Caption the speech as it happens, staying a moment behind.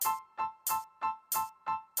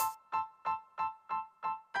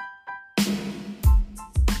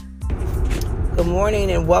Good morning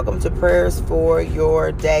and welcome to Prayers for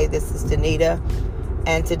Your Day. This is Danita,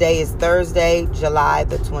 and today is Thursday, July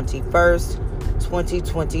the 21st,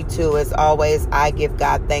 2022. As always, I give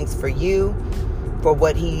God thanks for you, for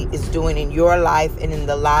what He is doing in your life and in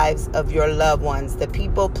the lives of your loved ones, the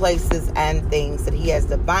people, places, and things that He has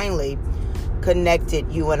divinely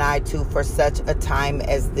connected you and I to for such a time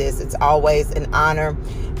as this. It's always an honor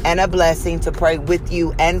and a blessing to pray with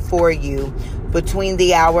you and for you between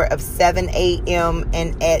the hour of 7 a.m.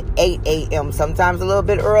 and at 8 a.m. Sometimes a little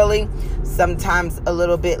bit early, sometimes a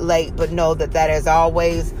little bit late, but know that is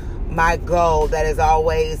always my goal. That is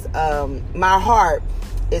always my heart,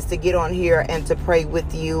 is to get on here and to pray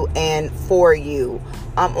with you and for you.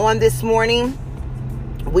 On this morning,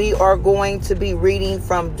 we are going to be reading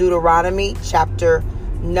from Deuteronomy chapter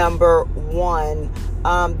number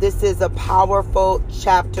 1. This is a powerful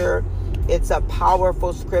chapter. It's a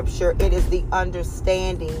powerful scripture. It is the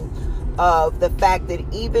understanding of the fact that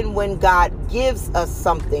even when God gives us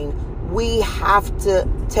something, we have to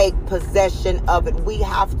take possession of it. We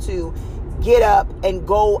have to get up and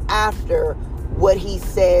go after what He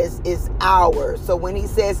says is ours. So when He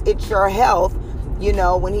says it's your health,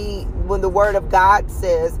 when the word of God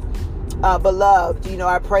says, beloved,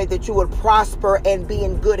 I pray that you would prosper and be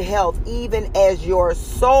in good health, even as your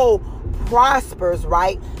soul prospers,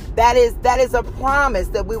 right? That is a promise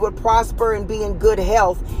that we would prosper and be in good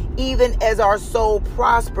health, even as our soul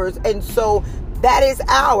prospers. And so that is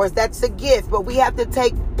ours. That's a gift, but we have to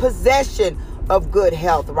take possession of good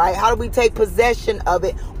health, right? How do we take possession of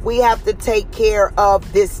it? We have to take care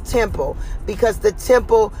of this temple, because the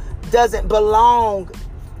temple doesn't belong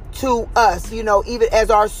to us, even as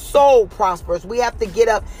our soul prospers. We have to get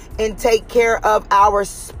up and take care of our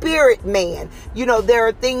spirit man. There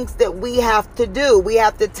are things that we have to do. We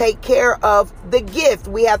have to take care of the gift.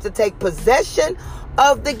 We have to take possession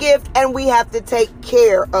of the gift, and we have to take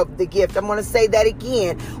care of the gift. I'm going to say that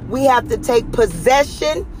again. We have to take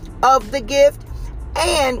possession of the gift,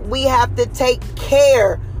 and we have to take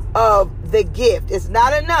care of the gift. It's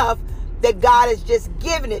not enough that God has just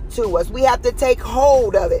given it to us. We have to take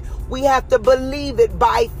hold of it. We have to believe it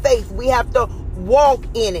by faith. We have to walk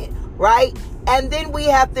in it, right? And then we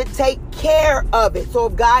have to take care of it. So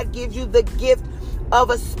if God gives you the gift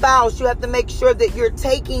of a spouse, you have to make sure that you're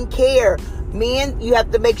taking care. Men, you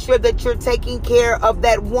have to make sure that you're taking care of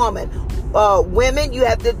that woman. Women, you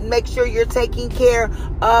have to make sure you're taking care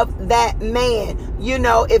of that man.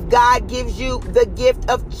 If God gives you the gift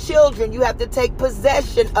of children, you have to take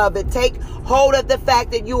possession of it. Take hold of the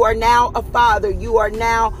fact that you are now a father. You are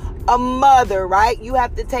now a mother, right? You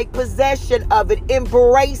have to take possession of it.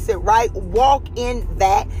 Embrace it, right? Walk in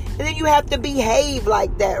that. And then you have to behave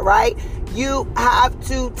like that, right? You have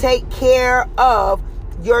to take care of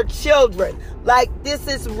your children. Like, this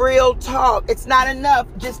is real talk. It's not enough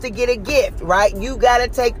just to get a gift, right? You got to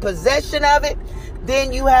take possession of it.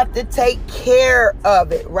 Then you have to take care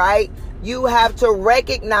of it, right? You have to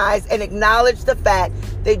recognize and acknowledge the fact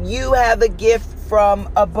that you have a gift from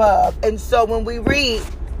above. And so when we read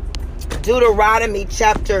Deuteronomy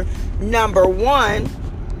chapter number 1,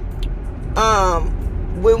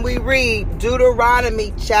 when we read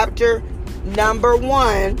Deuteronomy chapter number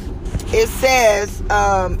 1, it says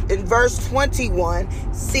in verse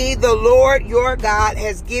 21, see, the Lord your God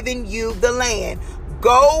has given you the land.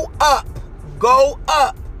 Go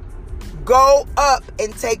up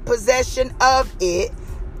and take possession of it,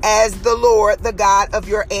 as the Lord, the God of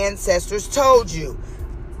your ancestors, told you.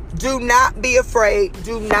 Do not be afraid.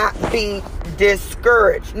 Do not be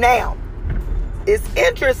discouraged. Now, it's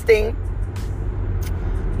interesting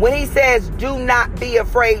when He says, do not be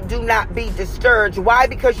afraid, do not be discouraged. Why?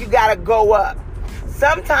 Because you got to go up.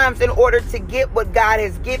 Sometimes in order to get what God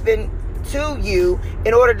has given to you,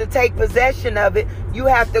 in order to take possession of it, you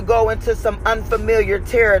have to go into some unfamiliar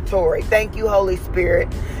territory. Thank you, Holy Spirit.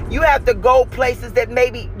 You have to go places that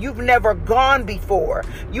maybe you've never gone before.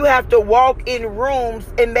 You have to walk in rooms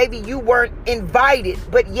and maybe you weren't invited,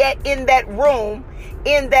 but yet in that room,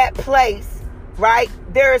 in that place, right,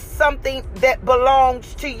 there is something that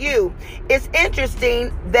belongs to you. It's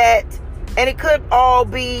interesting that, and it could all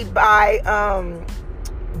be by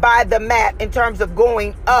the map in terms of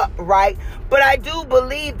going up, right? But I do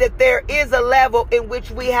believe that there is a level in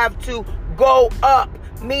which we have to go up,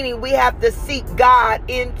 meaning we have to seek God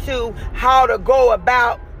into how to go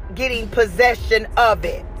about getting possession of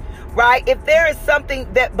it, right? If there is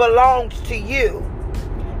something that belongs to you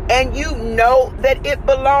and you know that it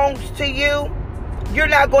belongs to you, you're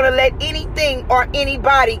not going to let anything or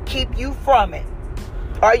anybody keep you from it.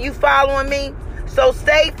 Are you following me? So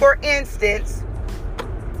say, for instance,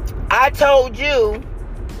 I told you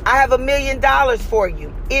I have $1 million for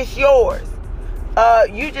you. It's yours.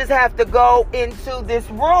 You just have to go into this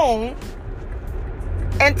room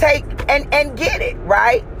and take and get it,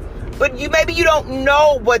 right? But maybe you don't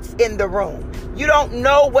know what's in the room. You don't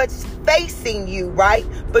know what's facing you, right?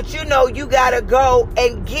 But you know you got to go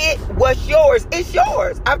and get what's yours. It's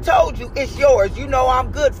yours. I've told you it's yours. You know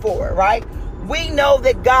I'm good for it, right? We know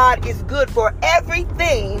that God is good for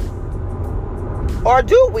everything. Or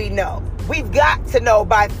do we know? We've got to know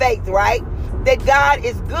by faith, right? That God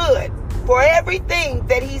is good for everything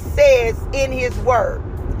that he says in his word.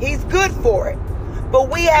 He's good for it. But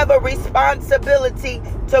we have a responsibility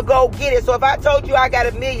to go get it. So if I told you I got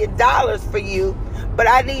 $1 million for you, but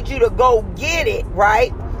I need you to go get it,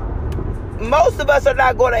 right? Most of us are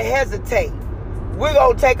not going to hesitate. We're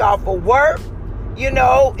going to take off for work. You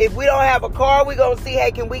know, if we don't have a car, we're going to see,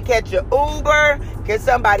 hey, can we catch an Uber? Can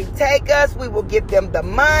somebody take us? We will give them the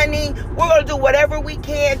money. We're going to do whatever we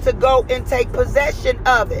can to go and take possession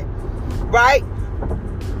of it, right?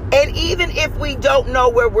 And even if we don't know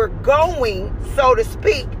where we're going, so to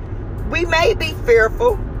speak, we may be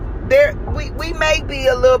fearful. We may be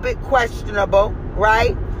a little bit questionable,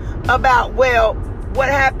 right? About, well, what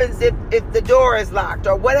happens if the door is locked?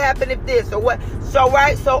 Or what happened if this? Or what? So,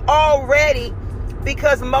 right? So already,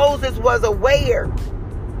 because Moses was aware,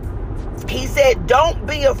 he said, don't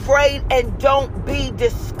be afraid and don't be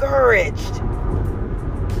discouraged.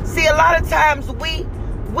 See, a lot of times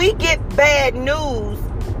we get bad news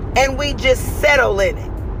and we just settle in it,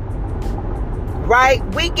 right?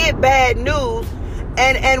 We get bad news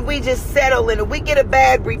and we just settle in it. We get a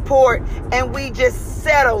bad report and we just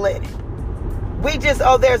settle in it. We just,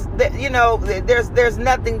 there's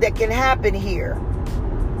nothing that can happen here.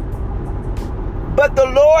 But the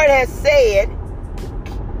Lord has said,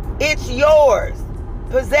 it's yours.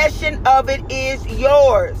 Possession of it is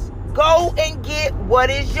yours. Go and get what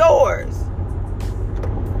is yours.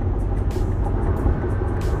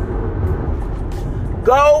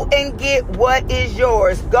 Go and get what is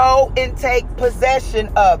yours. Go and take possession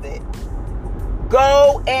of it.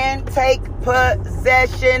 Go and take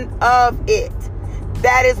possession of it.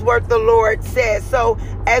 That is what the Lord says. So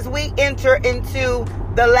as we enter into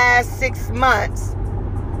the last 6 months,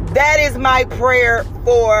 that is my prayer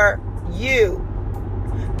for you.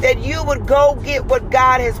 That you would go get what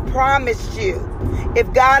God has promised you.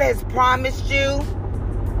 If God has promised you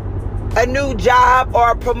a new job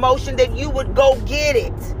or a promotion, that you would go get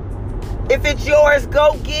it. If it's yours,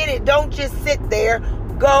 go get it. Don't just sit there.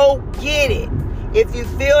 Go get it. If you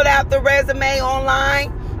filled out the resume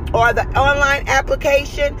online or the online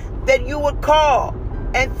application, that you would call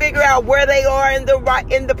and figure out where they are in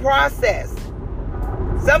the process.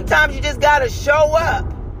 Sometimes you just got to show up.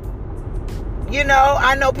 You know,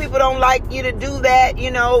 I know people don't like you to do that,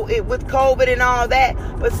 with COVID and all that.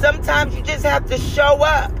 But sometimes you just have to show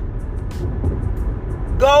up.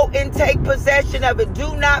 Go and take possession of it.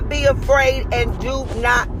 Do not be afraid and do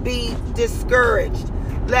not be discouraged.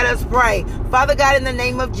 Let us pray. Father God, in the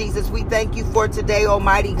name of Jesus, we thank you for today,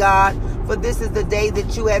 Almighty God. For this is the day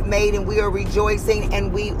that you have made, and we are rejoicing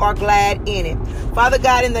and we are glad in it. Father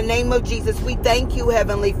God, in the name of Jesus, we thank you,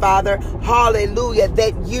 Heavenly Father, hallelujah,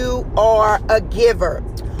 that you are a giver.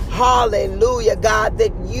 Hallelujah, God,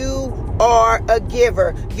 that you are a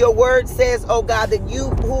giver. Your word says, oh God, that you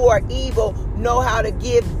who are evil know how to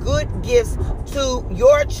give good gifts to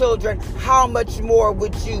your children. How much more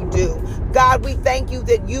would you do? God, we thank you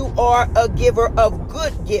that you are a giver of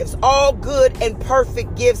good gifts. All good and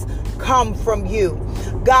perfect gifts come from you.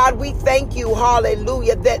 God, we thank you,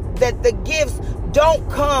 hallelujah, that the gifts don't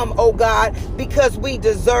come, oh God, because we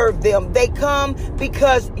deserve them. They come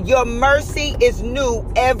because your mercy is new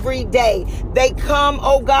every day. They come,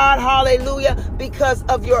 oh God, hallelujah, because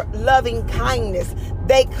of your loving kindness.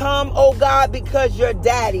 They come, oh God, because you're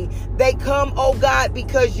daddy. They come, oh God,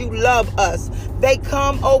 because you love us. They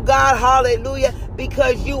come, oh God, hallelujah,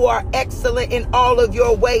 because you are excellent in all of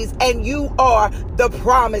your ways and you are the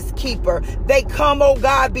promise keeper. They come, oh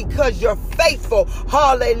God, because you're faithful.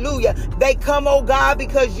 Hallelujah. They come, oh God,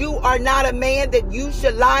 because you are not a man that you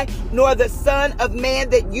should lie, nor the son of man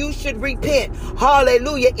that you should repent.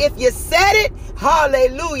 Hallelujah. If you said it,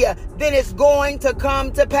 hallelujah, then it's going to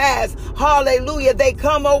come to pass. Hallelujah. They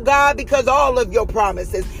come, oh God, because all of your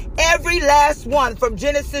promises, every last one from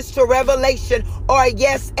Genesis to Revelation, are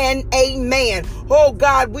yes and amen. Oh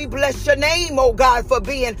God, we bless your name, oh God, for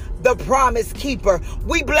being the promise keeper.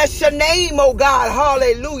 We bless your name, oh God,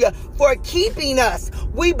 hallelujah, for keeping us.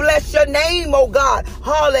 We bless your name, oh God,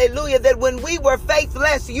 hallelujah, that when we were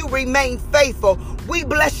faithless, you remained faithful. We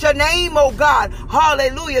bless your name, oh God.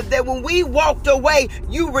 Hallelujah. That when we walked away,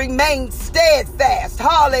 you remained steadfast.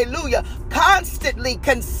 Hallelujah. Constantly,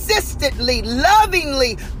 consistently,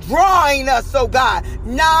 lovingly drawing us, oh God,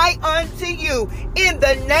 nigh unto you in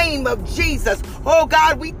the name of Jesus. Oh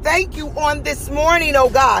God, we thank you on this morning, oh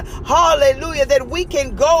God. Hallelujah. That we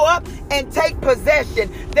can go up and take possession.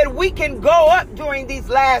 That we can go up during these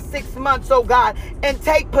last 6 months, oh God, and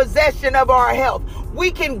take possession of our health. We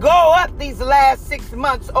can go up these last 6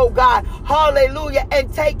 months, oh God, hallelujah,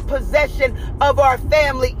 and take possession of our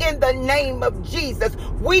family in the name of Jesus.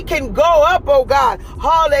 We can go up, oh God,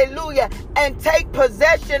 hallelujah, and take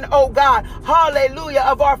possession, oh God, hallelujah,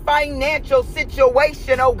 of our financial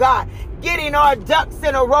situation, oh God. Getting our ducks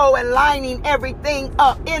in a row and lining everything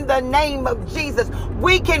up in the name of Jesus.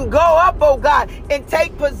 We can go up, oh God, and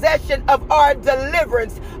take possession of our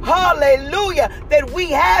deliverance. Hallelujah. That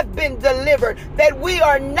we have been delivered. That we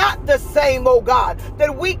are not the same, oh God.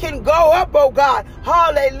 That we can go up, oh God.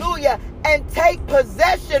 Hallelujah. And take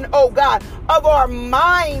possession, oh God, of our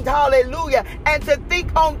mind, hallelujah, and to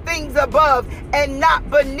think on things above and not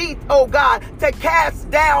beneath, oh God, to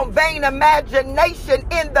cast down vain imagination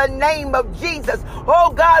in the name of Jesus.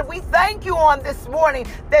 Oh God, we thank you on this morning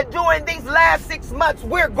that during these last 6 months,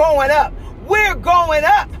 we're going up. We're going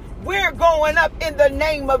up. We're going up in the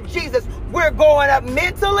name of Jesus. We're going up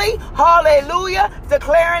mentally, hallelujah,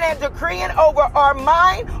 declaring and decreeing over our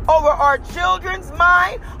mind, over our children's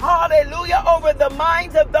mind, hallelujah, over the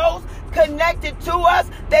minds of those connected to us,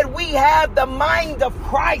 that we have the mind of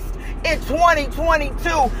Christ in 2022,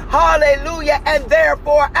 hallelujah, and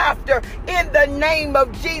therefore after, in the name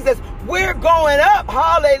of Jesus, we're going up,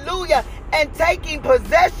 hallelujah, and taking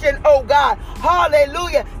possession, oh God,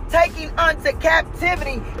 hallelujah, taking unto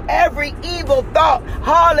captivity every evil thought,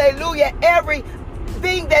 hallelujah,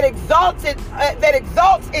 everything that exalts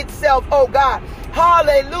itself, oh God,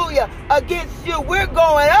 hallelujah, against you. We're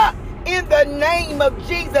going up in the name of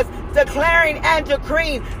Jesus, declaring and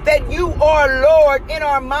decreeing that you are Lord in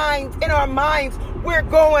our minds. We're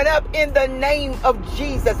going up in the name of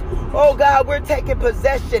Jesus. Oh God, we're taking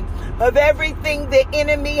possession of everything the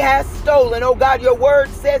enemy has stolen. Oh God, your word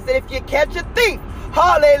says that if you catch a thief,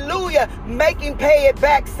 hallelujah, make him pay it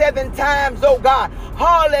back 7 times, oh God.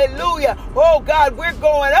 Hallelujah. Oh God, we're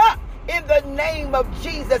going up in the name of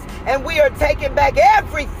Jesus, and we are taking back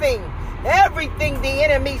everything the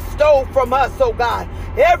enemy stole from us, oh God.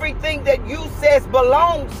 Everything that you says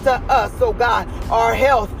belongs to us, oh God. Our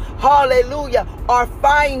health, hallelujah, our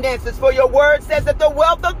finances. For your word says that the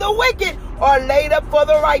wealth of the wicked are laid up for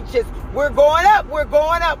the righteous. We're going up, we're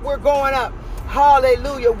going up, we're going up.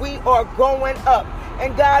 Hallelujah, we are going up.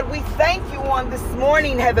 And God, we thank you on this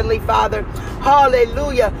morning, Heavenly Father,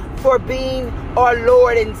 hallelujah, for being our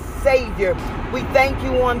Lord and Savior. We thank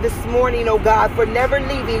you on this morning, oh God, for never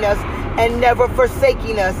leaving us and never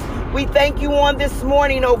forsaking us. We thank you on this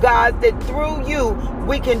morning, oh God, that through you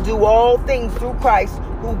we can do all things through Christ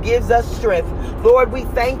who gives us strength. Lord, we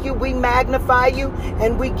thank you, we magnify you,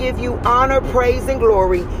 and we give you honor, praise, and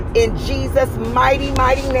glory. In Jesus' mighty,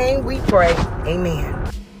 mighty name we pray. Amen.